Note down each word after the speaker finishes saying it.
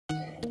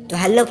तो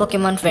hello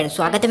Pokemon friends,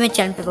 स्वागत है मेरे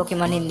चैनल पे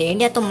पोकेमॉन इन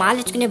इंडिया। तो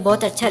मालिक ने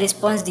बहुत अच्छा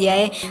रिस्पांस दिया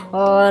है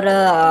और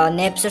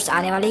नए एपिसोड्स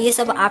आने वाले, ये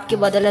सब आपकी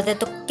बदौलत है।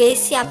 तो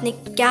कैसे आपने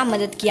क्या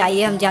मदद की आई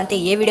है हम जानते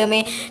हैं ये वीडियो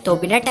में। तो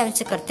बिना टाइम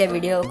से करते हैं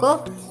वीडियो को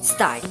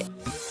स्टार्ट।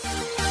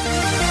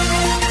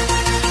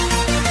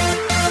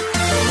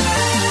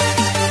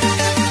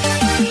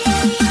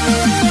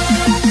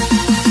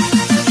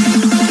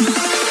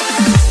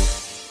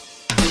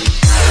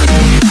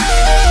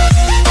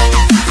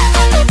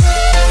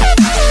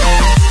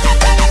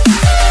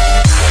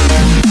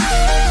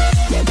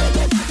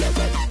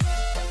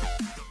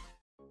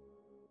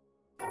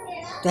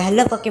 तो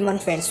हेलो पोकेमॉन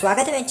फ्रेंड्स,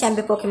 स्वागत है मेरे चैनल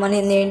पे पोकेमॉन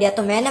इन इंडिया।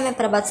 तो मैं नाम है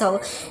प्रभात साहू।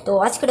 तो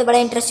आज के लिए बड़ा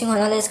इंटरेस्टिंग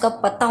होने वाला है। इसका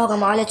पता होगा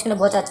महालक्ष्मी ने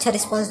बहुत अच्छा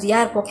रिस्पांस दिया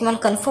और पोकेमॉन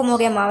कंफर्म हो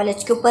गया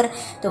महालक्ष्मी के ऊपर।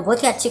 तो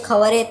बहुत ही अच्छी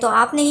खबर है। तो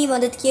आपने ही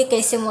मदद की है,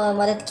 कैसे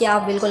मदद की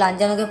आप बिल्कुल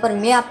अनजान हो गए, पर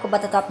मैं आपको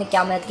बताता आपने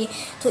क्या मदद की।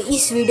 तो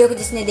इस वीडियो को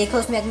जिसने देखा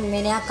उसमें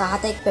मैंने यहाँ कहा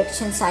था एक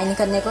पेटिशन साइन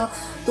करने को,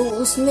 तो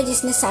उसमें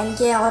जिसने साइन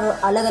किया और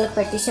अलग अलग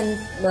पेटिशन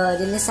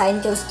जिसने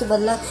साइन किया उसके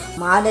बदला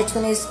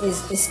महालक्ष्मी ने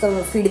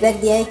इसका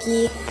फीडबैक दिया है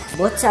कि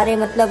बहुत सारे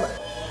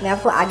मैं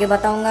आपको आगे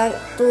बताऊंगा।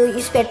 तो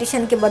इस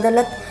पेटिशन के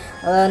बदौलत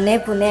नए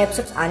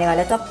एपिसोड्स आने वाले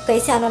हैं। तो आप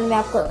कैसे आने वाले मैं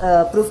आपको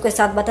प्रूफ के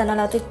साथ बताने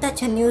वाला हूँ। तो इतना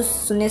अच्छा न्यूज़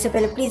सुनने से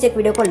पहले प्लीज़ एक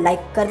वीडियो को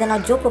लाइक कर देना।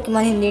 जो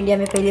पोकेमॉन इन इंडिया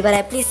में पहली बार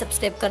है प्लीज़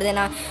सब्सक्राइब कर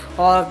देना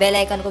और बेल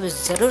आइकन को भी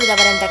ज़रूर दबा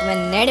देना ताकि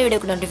मैं नए वीडियो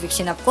को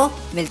नोटिफिकेशन आपको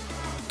मिलती।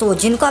 तो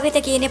जिनको अभी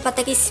तक ये नहीं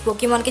पता कि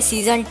पोकेमॉन के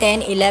सीज़न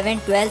 10, 11,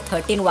 12,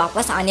 13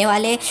 वापस आने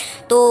वाले,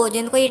 तो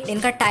जिनको ये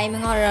इनका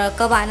टाइमिंग और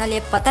कब आने वाले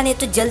पता नहीं,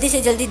 तो जल्दी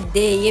से जल्दी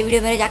ये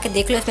वीडियो मेरे जाके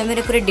देख लो। इसमें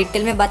मेरे पूरे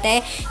डिटेल में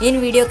बताए। इन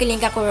वीडियो के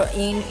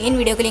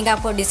लिंक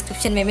आपको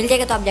डिस्क्रिप्शन में मिल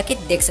जाएगा, तो आप जाके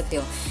देख सकते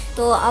हो।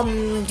 तो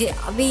अब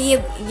अभी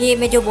ये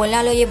मैं जो बोलने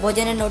वाला हूँ ये बहुत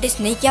ज़्यादा नोटिस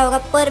नहीं किया होगा,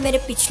 पर मेरे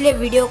पिछले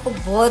वीडियो को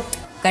बहुत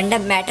गंदा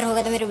मैटर हो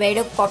गया था। मेरे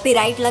वीडियो को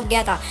कॉपीराइट लग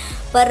गया था,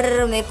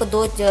 पर मेरे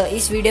को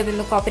इस वीडियो पे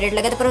मैं कॉपीराइट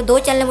लगा था, पर दो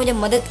चैनल ने मुझे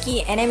मदद की।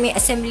 एनिमे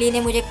असेंबली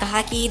ने मुझे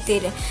कहा कि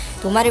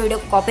तुम्हारे वीडियो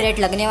को कॉपीराइट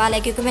लगने वाला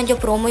है, क्योंकि मैंने जो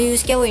प्रोमो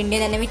यूज़ किया वो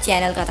इंडियन एनिमे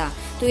चैनल का था।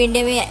 तो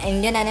इंडियन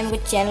एनिमे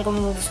चैनल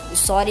को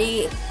सॉरी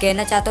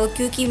कहना चाहता हूँ,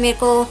 क्योंकि मेरे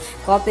को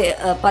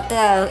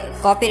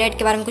कॉपीराइट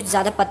के बारे में कुछ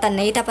ज़्यादा पता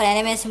नहीं था। पर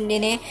एनिमे असेंबली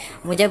ने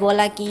मुझे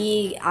बोला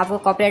कि आपको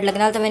कॉपीराइट लगना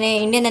वाला, तो मैंने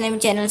इंडियन एनिमे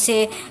चैनल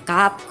से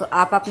कहा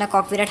आप अपना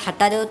कॉपीराइट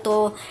हटा दो।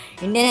 तो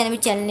इंडियन एनिमे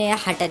चैनल ने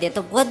हटा दिया।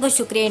 तो बहुत बहुत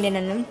शुक्रिया इंडियन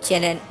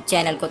एनिमे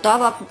चैनल को। तो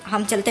अब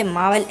हम चलते हैं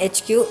मार्वल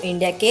HQ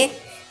इंडिया के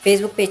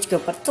फेसबुक पेज के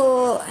ऊपर। तो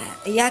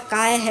यह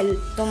कहा है,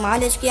 तो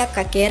मार्वल HQ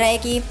कह रहा है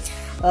कि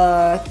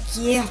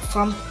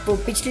हम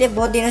पिछले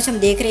बहुत दिनों से हम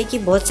देख रहे हैं कि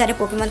बहुत सारे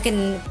पोकेमॉन के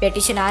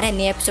पेटिशन आ रहे हैं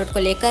नए एपिसोड को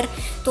लेकर।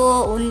 तो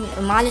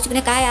मार्वल HQ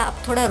ने कहा है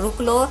आप थोड़ा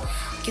रुक लो,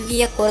 क्योंकि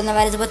यह कोरोना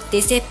वायरस बहुत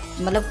तेज़ से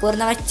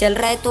कोरोना वायरस चल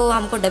रहा है, तो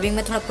हमको डबिंग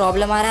में थोड़ा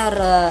प्रॉब्लम आ रहा है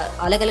और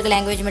अलग अलग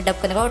लैंग्वेज में डब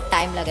करने का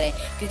टाइम लग रहा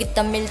है, क्योंकि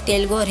तमिल,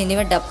 तेलुगु और हिंदी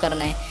में डब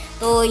करना है।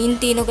 तो इन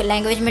तीनों के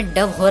लैंग्वेज में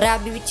डब हो रहा है,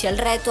 अभी भी चल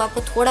रहा है, तो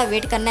आपको थोड़ा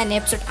वेट करना है। नए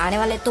एपिसोड आने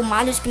वाले, तो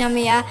माल उसने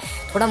हमें यहाँ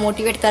थोड़ा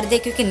मोटिवेट कर दे,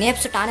 क्योंकि नए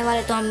एपिसोड आने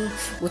वाले, तो हम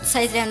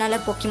उत्साहित रहने वाले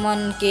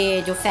पोकेमॉन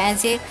के जो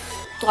फैंस है।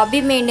 तो अभी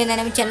मैं इंडियन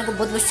एनिमे चैनल को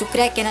बहुत बहुत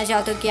शुक्रिया कहना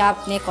चाहता हूँ कि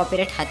आपने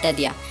कॉपीराइट हटा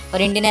दिया,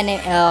 और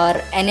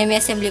एनिमे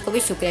असेंबली को भी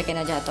शुक्रिया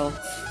कहना चाहता हूँ,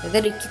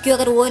 क्योंकि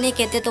अगर वो नहीं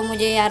कहते तो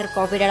मुझे यार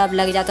कॉपीराइट अब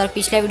लग जाता और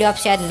पिछला वीडियो आप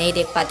शायद नहीं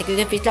देख पाते,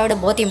 क्योंकि पिछला वीडियो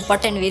बहुत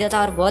इंपॉर्टेंट वीडियो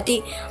था और बहुत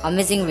ही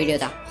अमेजिंग वीडियो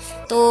था।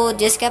 तो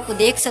जैसे कि आप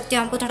देख सकते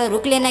हो हमको थोड़ा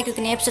रुक लेना है,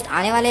 क्योंकि नए एपिसोड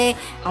आने वाले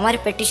हमारे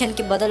पेटिशन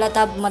की बदौलत।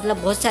 अब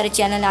बहुत सारे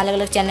चैनल, अलग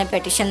अलग चैनल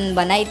पेटिशन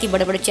बनाई थी,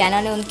 बड़े बड़े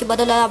चैनल है, उनकी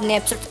बदौलत अब नए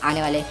एपिसोड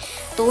आने वाले।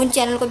 तो उन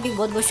चैनल को भी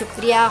बहुत बहुत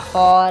शुक्रिया,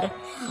 और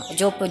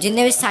जो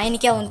जिनने भी साइन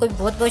किया उनको भी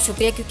बहुत बहुत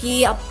शुक्रिया,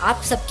 क्योंकि अब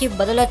आप सबकी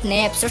बदौलत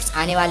नए एपिसोड्स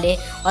आने वाले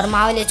और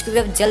मार्वल HQ भी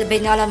अब जल्द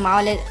भेजने वाला।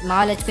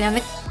 मार्वल HQ ने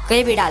हमें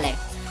कहीं भी डाला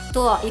है।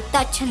 तो इतना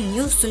अच्छा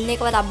न्यूज़ सुनने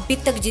के बाद अभी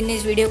तक जिनने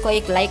इस वीडियो को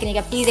एक लाइक नहीं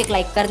किया प्लीज़ एक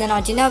लाइक कर देना,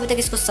 और जिन्हें अभी तक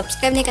इसको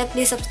सब्सक्राइब नहीं किया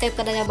प्लीज़ सब्सक्राइब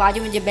कर देना।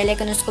 बाजू में जो बेल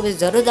आइकन है उसको भी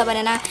ज़रूर दबा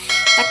देना,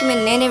 ताकि मैं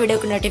नए नए वीडियो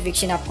की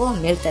नोटिफिकेशन आपको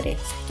मिलता रहे।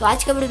 तो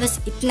आज का वीडियो बस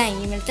इतना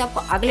ही, मिलता है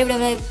आपको अगले वीडियो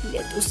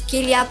में।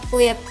 उसके लिए आपको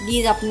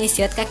प्लीज़ अपनी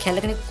सेहत का ख्याल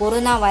रखना।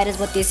 कोरोना वायरस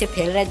बहुत तेज़ से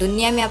फैल रहा है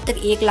दुनिया में, अब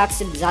तक 1 लाख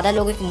से ज़्यादा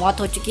लोगों की मौत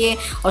हो चुकी है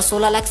और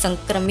 16 लाख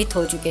संक्रमित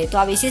हो चुके हैं। तो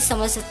आप इसे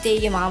समझ सकते हैं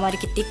ये महामारी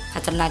कितनी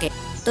खतरनाक है।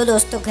 तो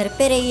दोस्तों घर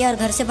पे रहिए और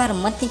घर से बाहर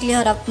मत निकलिए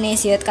और अपने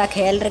सेहत का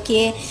ख्याल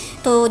रखिए।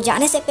 तो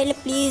जाने से पहले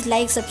प्लीज़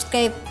लाइक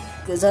सब्सक्राइब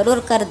ज़रूर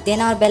कर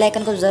देना और बेल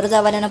आइकन को ज़रूर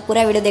दबा देना।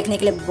 पूरा वीडियो देखने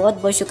के लिए बहुत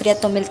बहुत शुक्रिया।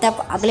 तो मिलता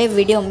है अगले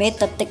वीडियो में,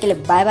 तब तक के लिए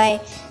बाय बाय,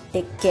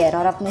 टेक केयर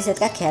और अपने सेहत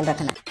का ख्याल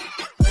रखना।